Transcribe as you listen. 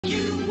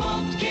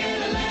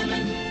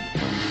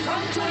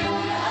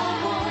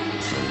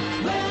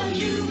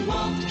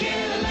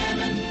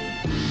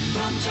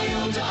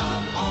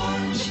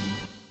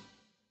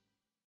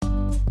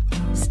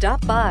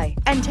Stop by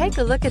and take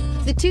a look at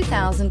the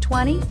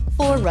 2020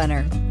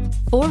 4Runner.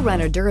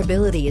 4Runner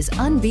durability is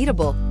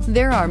unbeatable.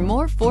 There are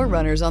more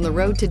 4Runners on the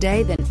road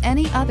today than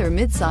any other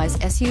midsize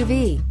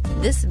SUV.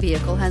 This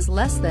vehicle has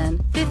less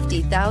than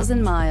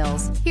 50,000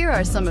 miles. Here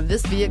are some of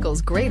this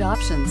vehicle's great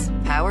options: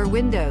 power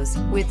windows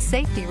with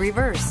safety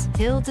reverse,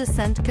 hill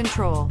descent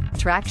control,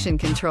 traction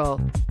control,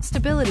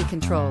 stability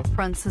control,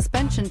 front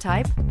suspension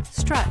type,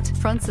 strut,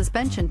 front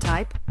suspension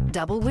type,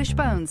 double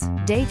wishbones,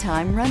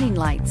 daytime running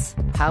lights,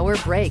 power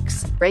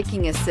brakes,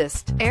 braking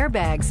assist,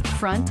 airbags,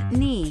 front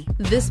knee.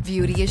 This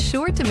beauty is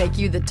sure to make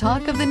you the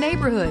talk of the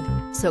neighborhood.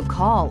 So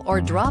call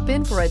or drop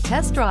in for a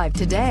test drive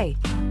today.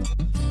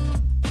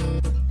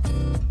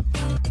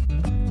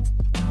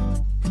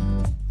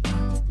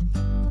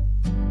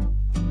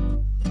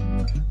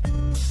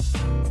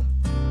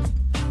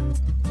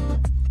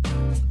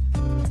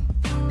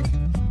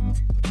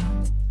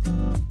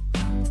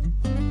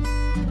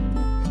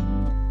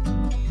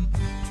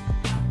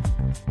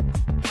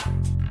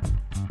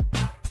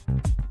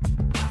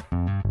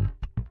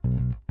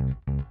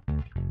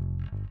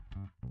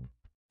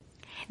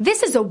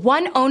 This is a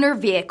one-owner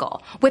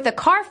vehicle with a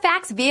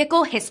Carfax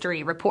Vehicle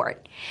History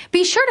Report.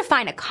 Be sure to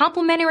find a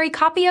complimentary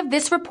copy of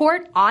this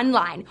report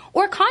online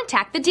or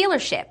contact the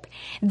dealership.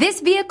 This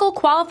vehicle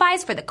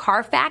qualifies for the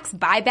Carfax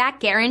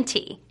Buyback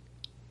Guarantee.